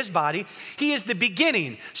is His body. He is the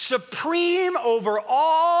beginning, supreme over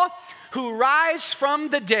all who rise from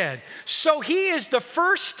the dead. So He is the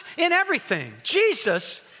first in everything.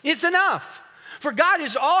 Jesus is enough. For God in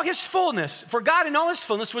all His fullness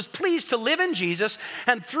was pleased to live in Jesus,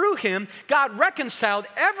 and through Him, God reconciled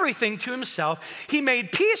everything to Himself. He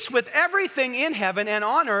made peace with everything in heaven and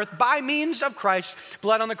on earth by means of Christ's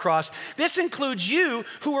blood on the cross. This includes you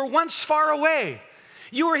who were once far away.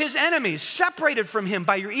 You were His enemies, separated from Him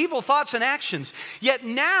by your evil thoughts and actions. Yet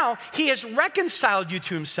now He has reconciled you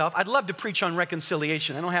to Himself. I'd love to preach on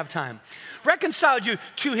reconciliation. I don't have time. Reconciled you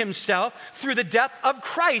to Himself through the death of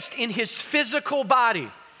Christ in His physical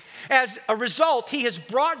body. As a result, He has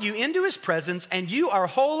brought you into His presence, and you are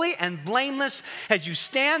holy and blameless as you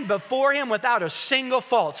stand before Him without a single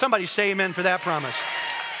fault. Somebody say amen for that promise.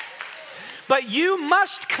 But you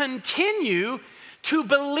must continue to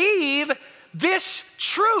believe this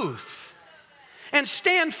truth and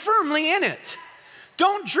stand firmly in it.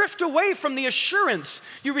 Don't drift away from the assurance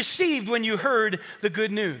you received when you heard the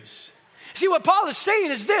good news. See, what Paul is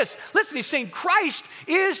saying is this. Listen, he's saying Christ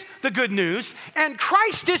is the good news and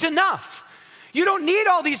Christ is enough. You don't need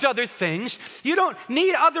all these other things. You don't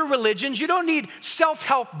need other religions. You don't need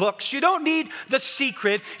self-help books. You don't need The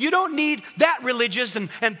Secret. You don't need that religious and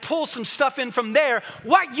pull some stuff in from there.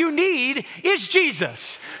 What you need is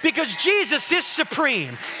Jesus, because Jesus is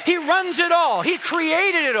supreme. He runs it all. He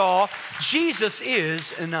created it all. Jesus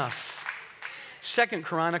is enough. 2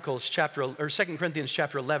 Corinthians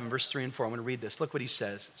chapter 11, verse 3 and 4. I'm going to read this. Look what he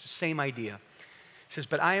says. It's the same idea. He says,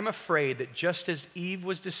 "But I am afraid that just as Eve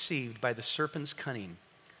was deceived by the serpent's cunning,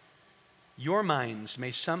 your minds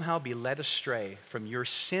may somehow be led astray from your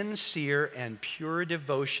sincere and pure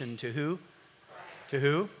devotion to who? Christ. To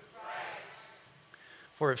who? Christ.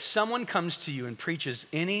 For if someone comes to you and preaches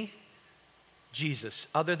any Jesus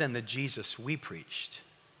other than the Jesus we preached,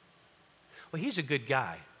 well, he's a good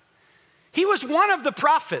guy. He was one of the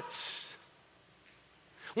prophets."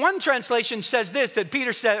 One translation says this, that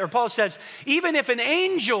Paul says, even if an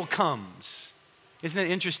angel comes. Isn't it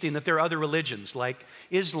interesting that there are other religions like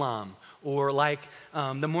Islam or like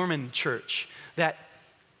the Mormon church, that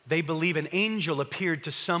they believe an angel appeared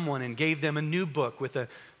to someone and gave them a new book with a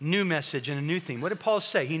new message and a new theme. What did Paul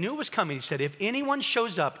say? He knew it was coming. He said, if anyone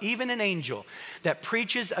shows up, even an angel, that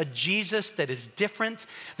preaches a Jesus that is different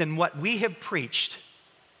than what we have preached,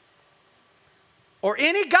 or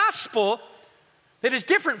any gospel that is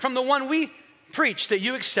different from the one we preached that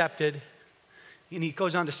you accepted, and he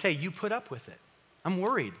goes on to say, you put up with it. I'm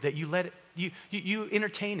worried that you let it, you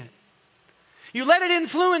entertain it. You let it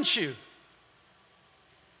influence you.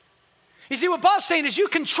 You see, what Paul's saying is you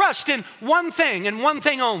can trust in one thing and one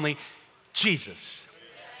thing only, Jesus.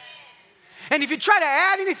 And if you try to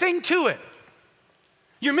add anything to it,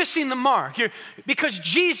 you're missing the mark, because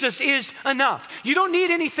Jesus is enough. You don't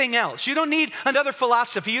need anything else. You don't need another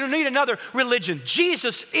philosophy. You don't need another religion.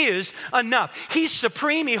 Jesus is enough. He's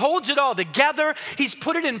supreme. He holds it all together. He's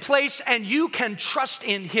put it in place, and you can trust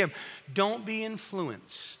in him. Don't be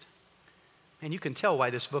influenced. And you can tell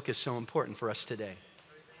why this book is so important for us today.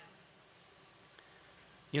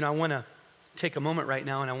 You know, I want to take a moment right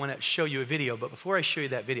now, and I want to show you a video. But before I show you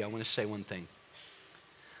that video, I want to say one thing.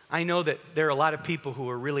 I know that there are a lot of people who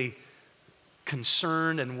are really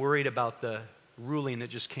concerned and worried about the ruling that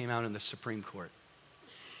just came out in the Supreme Court.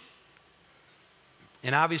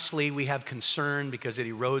 And obviously we have concern because it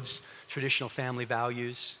erodes traditional family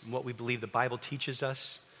values and what we believe the Bible teaches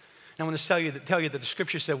us. And I want to tell you that the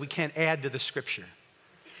Scripture said we can't add to the Scripture.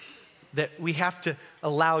 That we have to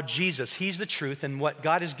allow Jesus, he's the truth, and what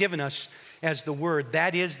God has given us as the Word,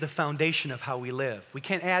 that is the foundation of how we live. We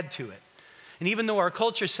can't add to it. And even though our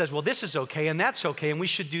culture says, well, this is okay and that's okay and we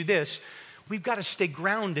should do this, we've got to stay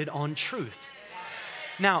grounded on truth.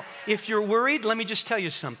 Now, if you're worried, let me just tell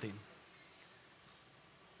you something.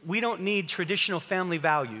 We don't need traditional family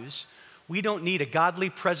values. We don't need a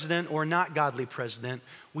godly president or not godly president.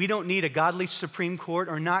 We don't need a godly Supreme Court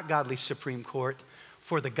or not godly Supreme Court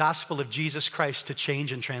for the gospel of Jesus Christ to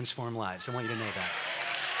change and transform lives. I want you to know that.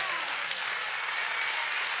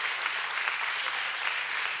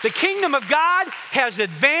 The kingdom of God has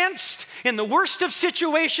advanced in the worst of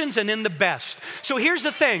situations and in the best. So here's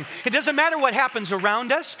the thing. It doesn't matter what happens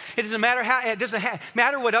around us. It doesn't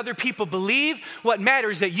matter what other people believe. What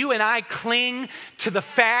matters is that you and I cling to the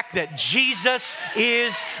fact that Jesus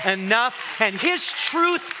is enough, and his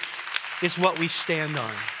truth is what we stand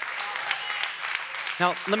on.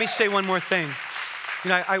 Now, let me say one more thing. You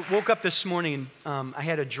know, I woke up this morning, I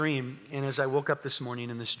had a dream, and as I woke up this morning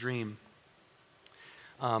in this dream,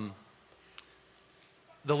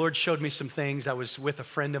 the Lord showed me some things. I was with a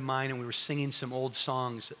friend of mine, and we were singing some old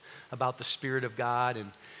songs about the Spirit of God. And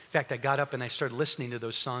in fact, I got up and I started listening to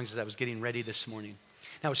those songs as I was getting ready this morning.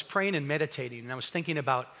 And I was praying and meditating, and I was thinking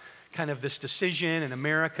about kind of this decision in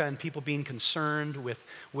America and people being concerned with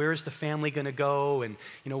where is the family going to go and,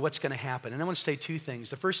 you know, what's going to happen. And I want to say two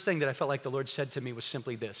things. The first thing that I felt like the Lord said to me was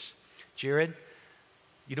simply this: Jared,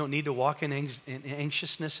 you don't need to walk in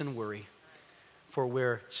anxiousness and worry. For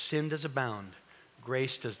where sin does abound,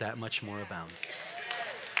 grace does that much more abound.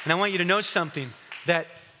 And I want you to know something, that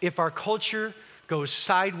if our culture goes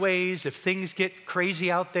sideways, if things get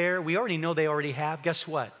crazy out there, we already know they already have. Guess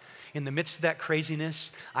what? In the midst of that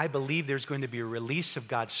craziness, I believe there's going to be a release of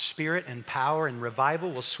God's Spirit and power, and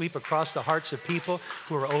revival will sweep across the hearts of people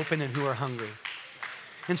who are open and who are hungry.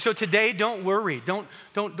 And so today, don't worry. Don't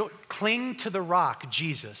cling to the rock,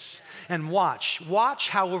 Jesus. And watch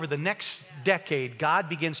how over the next decade, God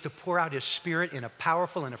begins to pour out his Spirit in a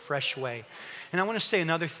powerful and a fresh way. And I want to say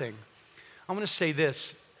another thing. I want to say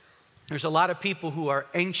this. There's a lot of people who are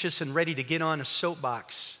anxious and ready to get on a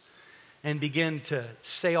soapbox and begin to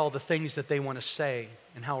say all the things that they want to say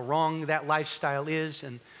and how wrong that lifestyle is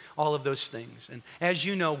and all of those things. And as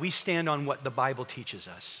you know, we stand on what the Bible teaches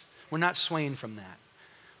us. We're not swaying from that.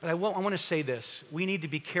 But I want to say this. We need to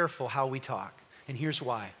be careful how we talk. And here's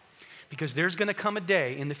why. Because there's going to come a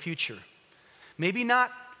day in the future, maybe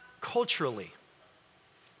not culturally,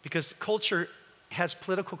 because culture has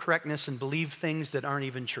political correctness and believe things that aren't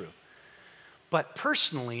even true. But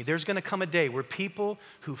personally, there's going to come a day where people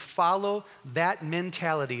who follow that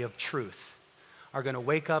mentality of truth are going to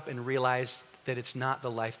wake up and realize that it's not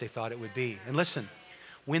the life they thought it would be. And listen,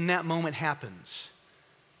 when that moment happens,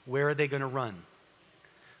 where are they going to run?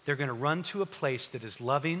 They're going to run to a place that is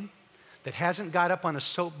loving, that hasn't got up on a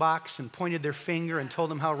soapbox and pointed their finger and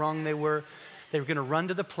told them how wrong they were. They're going to run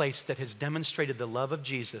to the place that has demonstrated the love of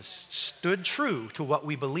Jesus, stood true to what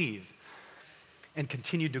we believe, and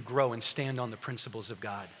continued to grow and stand on the principles of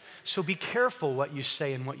God. So be careful what you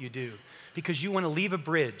say and what you do, because you want to leave a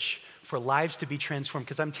bridge for lives to be transformed.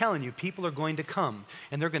 Because I'm telling you, people are going to come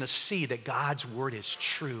and they're going to see that God's word is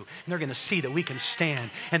true. And they're going to see that we can stand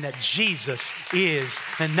and that Jesus is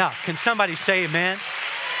enough. Can somebody say amen?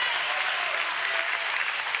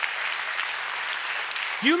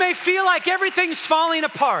 You may feel like everything's falling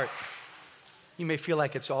apart. You may feel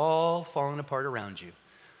like it's all falling apart around you.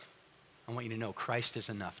 I want you to know Christ is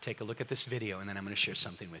enough. Take a look at this video, and then I'm going to share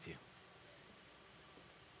something with you.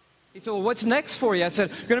 He said, well, what's next for you? I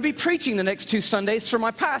said, I'm going to be preaching the next 2 Sundays for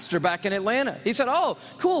my pastor back in Atlanta. He said, oh,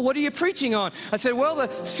 cool. What are you preaching on? I said, well,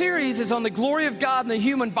 the series is on the glory of God in the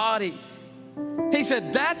human body. He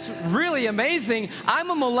said, that's really amazing.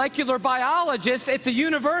 I'm a molecular biologist at the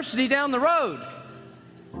university down the road.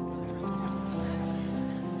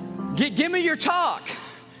 Give me your talk.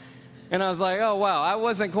 And I was like, oh, wow, I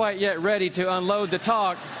wasn't quite yet ready to unload the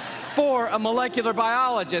talk for a molecular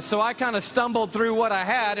biologist. So I kind of stumbled through what I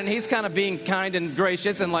had, and he's kind of being kind and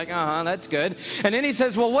gracious and like, that's good. And then he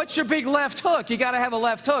says, well, what's your big left hook? You got to have a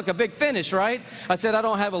left hook, a big finish, right? I said, I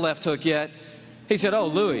don't have a left hook yet. He said, oh,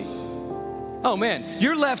 Louis, oh, man,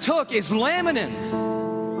 your left hook is laminin.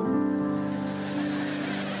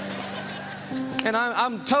 And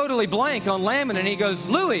I'm totally blank on laminin. He goes,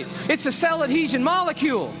 Louis, it's a cell adhesion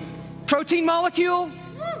molecule. Protein molecule?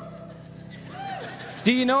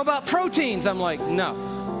 Do you know about proteins? I'm like, no.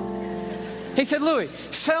 He said, Louis,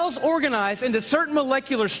 cells organize into certain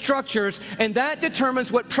molecular structures, and that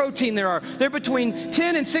determines what protein there are. There are between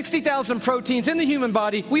 10 and 60,000 proteins in the human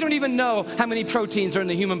body. We don't even know how many proteins are in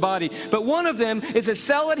the human body. But one of them is a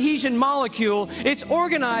cell adhesion molecule. It's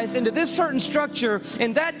organized into this certain structure,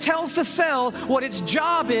 and that tells the cell what its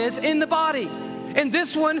job is in the body. And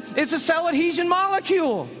this one is a cell adhesion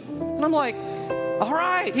molecule. And I'm like, all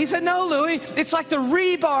right. He said, no, Louis, it's like the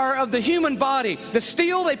rebar of the human body. The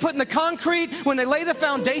steel they put in the concrete when they lay the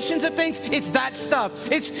foundations of things, it's that stuff.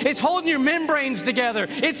 It's holding your membranes together.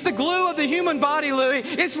 It's the glue of the human body, Louis.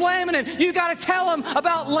 It's laminin. You got to tell them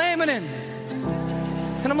about laminin.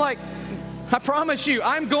 And I'm like, I promise you,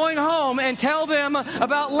 I'm going home and tell them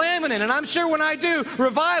about laminin. And I'm sure when I do,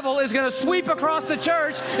 revival is going to sweep across the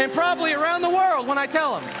church and probably around the world when I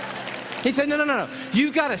tell them. He said, no.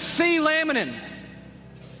 You got to see laminin.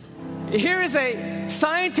 Here is a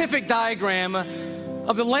scientific diagram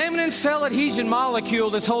of the laminin cell adhesion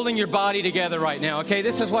molecule that's holding your body together right now, okay?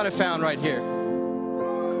 This is what I found right here.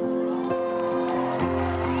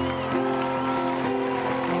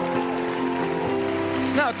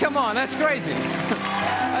 No, come on, that's crazy.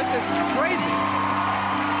 That's just crazy.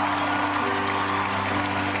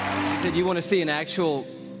 He said, you want to see an actual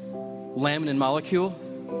laminin molecule?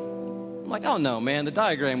 I'm like, oh no, man, the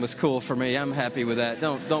diagram was cool for me. I'm happy with that.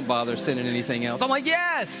 Don't bother sending anything else. I'm like,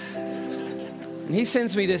 yes! And he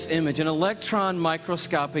sends me this image, an electron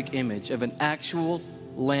microscopic image of an actual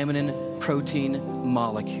laminin protein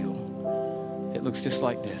molecule. It looks just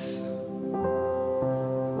like this.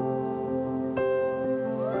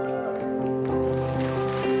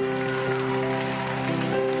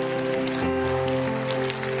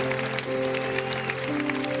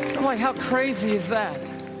 I'm like, how crazy is that?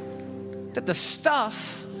 That the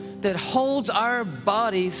stuff that holds our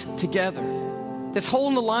bodies together, that's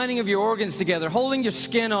holding the lining of your organs together, holding your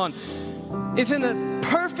skin on, is in the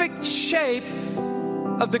perfect shape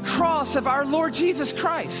of the cross of our Lord Jesus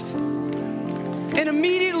Christ. And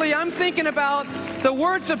immediately I'm thinking about the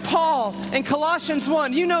words of Paul in Colossians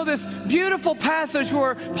 1. You know this beautiful passage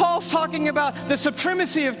where Paul's talking about the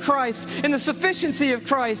supremacy of Christ and the sufficiency of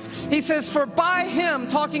Christ. He says, for by him,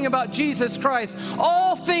 talking about Jesus Christ,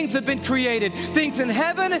 all things have been created, things in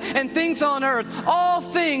heaven and things on earth. All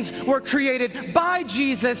things were created by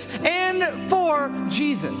Jesus and for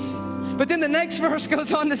Jesus. But then the next verse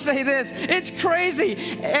goes on to say this. It's crazy.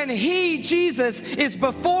 And he, Jesus, is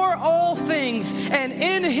before all things, and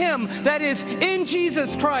in him, that is in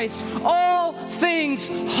Jesus Christ, all things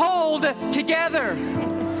hold together.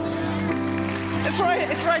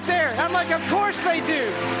 It's right there. I'm like, of course they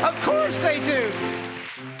do. Of course they do.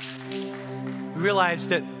 We realize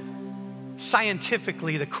that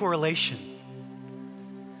scientifically, the correlation,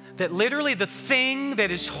 that literally the thing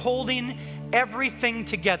that is holding everything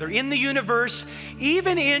together in the universe,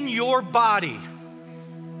 even in your body,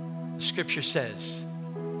 the scripture says,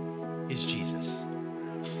 is Jesus.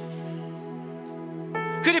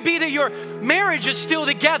 Could it be that your marriage is still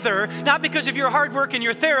together, not because of your hard work and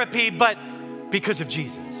your therapy, but because of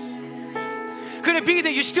Jesus? Could it be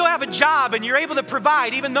that you still have a job and you're able to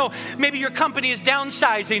provide, even though maybe your company is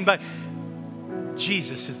downsizing, but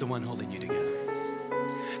Jesus is the one holding you together?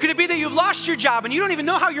 Could it be that you've lost your job and you don't even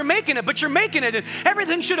know how you're making it, but you're making it and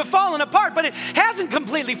everything should have fallen apart, but it hasn't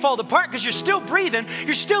completely fallen apart because you're still breathing,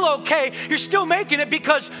 you're still okay, you're still making it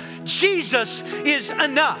because Jesus is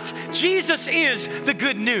enough. Jesus is the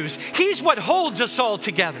good news. He's what holds us all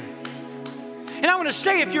together. And I want to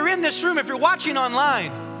say, if you're in this room, if you're watching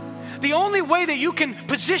online, the only way that you can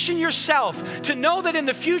position yourself to know that in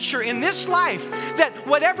the future, in this life, that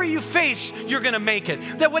whatever you face, you're going to make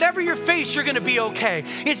it. That whatever you face, you're going to be okay,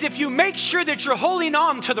 is if you make sure that you're holding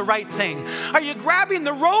on to the right thing. Are you grabbing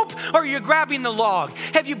the rope or are you grabbing the log?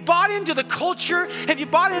 Have you bought into the culture? Have you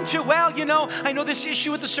bought into, well, you know, I know this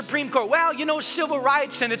issue with the Supreme Court. Well, you know, civil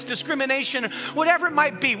rights and it's discrimination, whatever it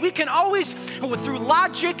might be. We can always, through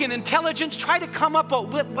logic and intelligence, try to come up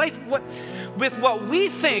with what we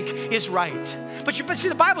think is right. But see,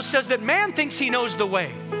 the Bible says that man thinks he knows the way,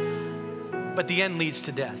 but the end leads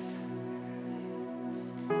to death.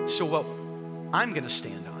 So what I'm going to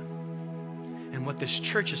stand on, and what this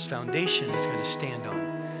church's foundation is going to stand on,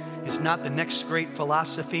 is not the next great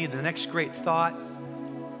philosophy, the next great thought.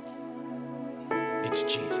 It's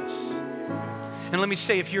Jesus. And let me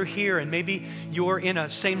say, if you're here and maybe you're in a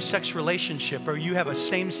same-sex relationship or you have a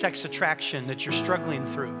same-sex attraction that you're struggling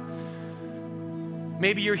through,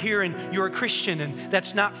 maybe you're here and you're a Christian and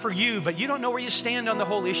that's not for you, but you don't know where you stand on the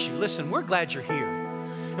whole issue. Listen, we're glad you're here.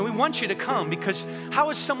 And we want you to come, because how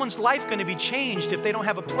is someone's life going to be changed if they don't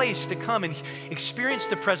have a place to come and experience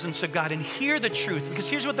the presence of God and hear the truth? Because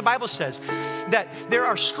here's what the Bible says, that there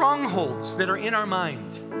are strongholds that are in our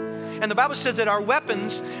mind. And the Bible says that our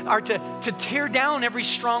weapons are to tear down every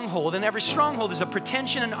stronghold. And every stronghold is a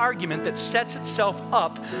pretension and argument that sets itself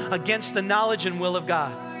up against the knowledge and will of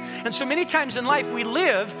God. And so many times in life, we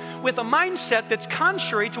live with a mindset that's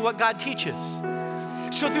contrary to what God teaches.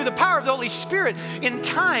 So through the power of the Holy Spirit, in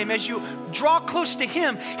time, as you draw close to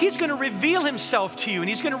Him, He's going to reveal Himself to you, and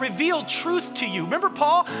He's going to reveal truth to you. Remember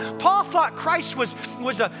Paul? Paul thought Christ was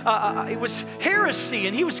heresy,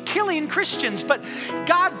 and he was killing Christians, but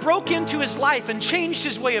God broke into his life and changed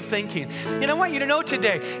his way of thinking. And I want you to know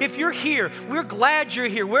today, if you're here, we're glad you're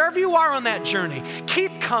here. Wherever you are on that journey,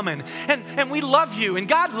 keep coming. And we love you, and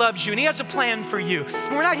God loves you, and He has a plan for you.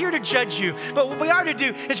 And we're not here to judge you, but what we are to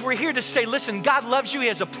do is we're here to say, listen, God loves you. He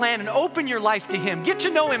has a plan, and open your life to Him. Get to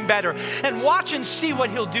know Him better and watch and see what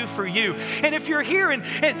He'll do for you. And if you're here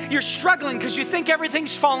and you're struggling because you think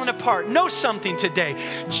everything's falling apart, know something today.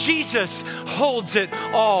 Jesus holds it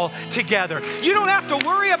all together. You don't have to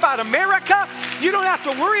worry about America. You don't have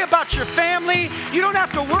to worry about your family. You don't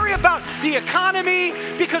have to worry about the economy,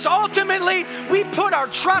 because ultimately we put our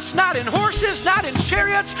trust not in horses, not in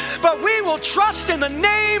chariots, but we will trust in the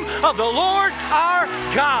name of the Lord our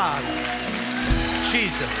God.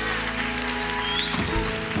 Jesus.